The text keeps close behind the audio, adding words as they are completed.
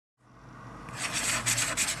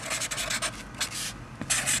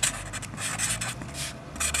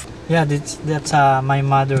Yeah, that's my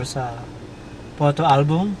mother's photo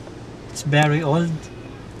album. It's very old.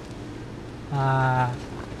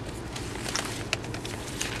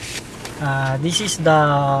 This is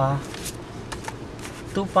the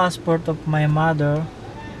two passport of my mother.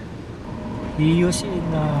 He used it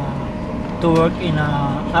to work in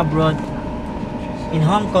abroad in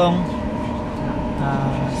Hong Kong.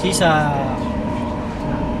 She's a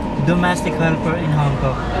domestic helper in Hong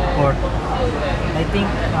Kong for I think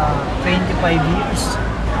 25 years,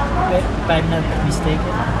 if I'm not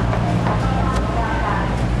mistaken.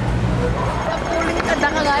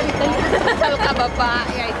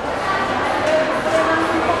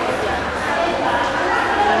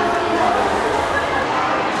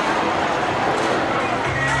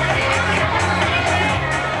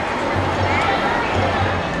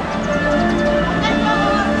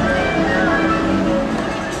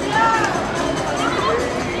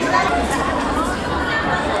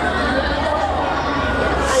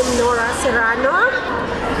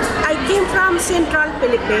 I came from Central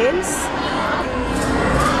Philippines,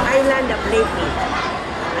 island of Leyte.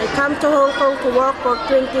 I come to Hong Kong to work for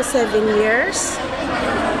 27 years.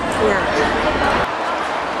 Yeah.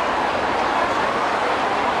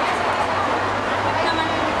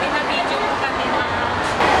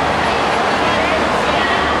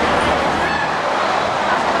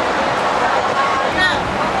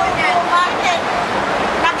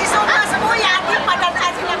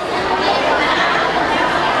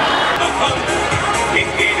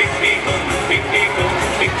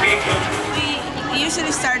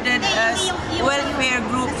 Usually started as welfare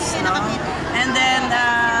groups, no? And then,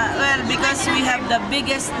 well, because we have the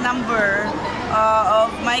biggest number of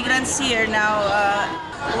migrants here now,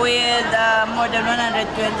 with more than 120,000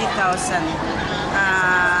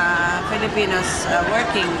 Filipinos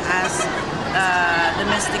working as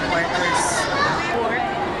domestic workers.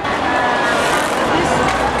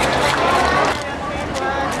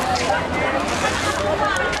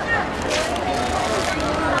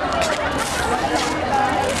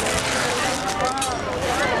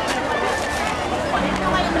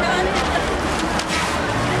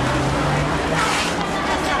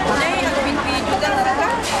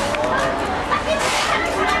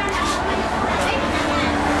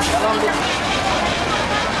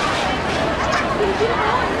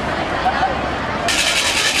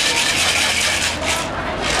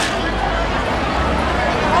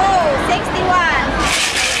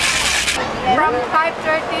 From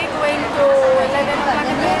 5:30 going to 11 o'clock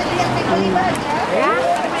in the evening. Yeah.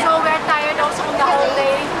 So we're tired also on the whole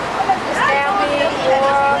day. Standing,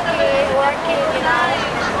 working, you know.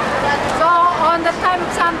 So on the time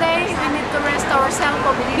of Sunday, we need to rest ourselves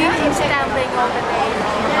from being standing all the day.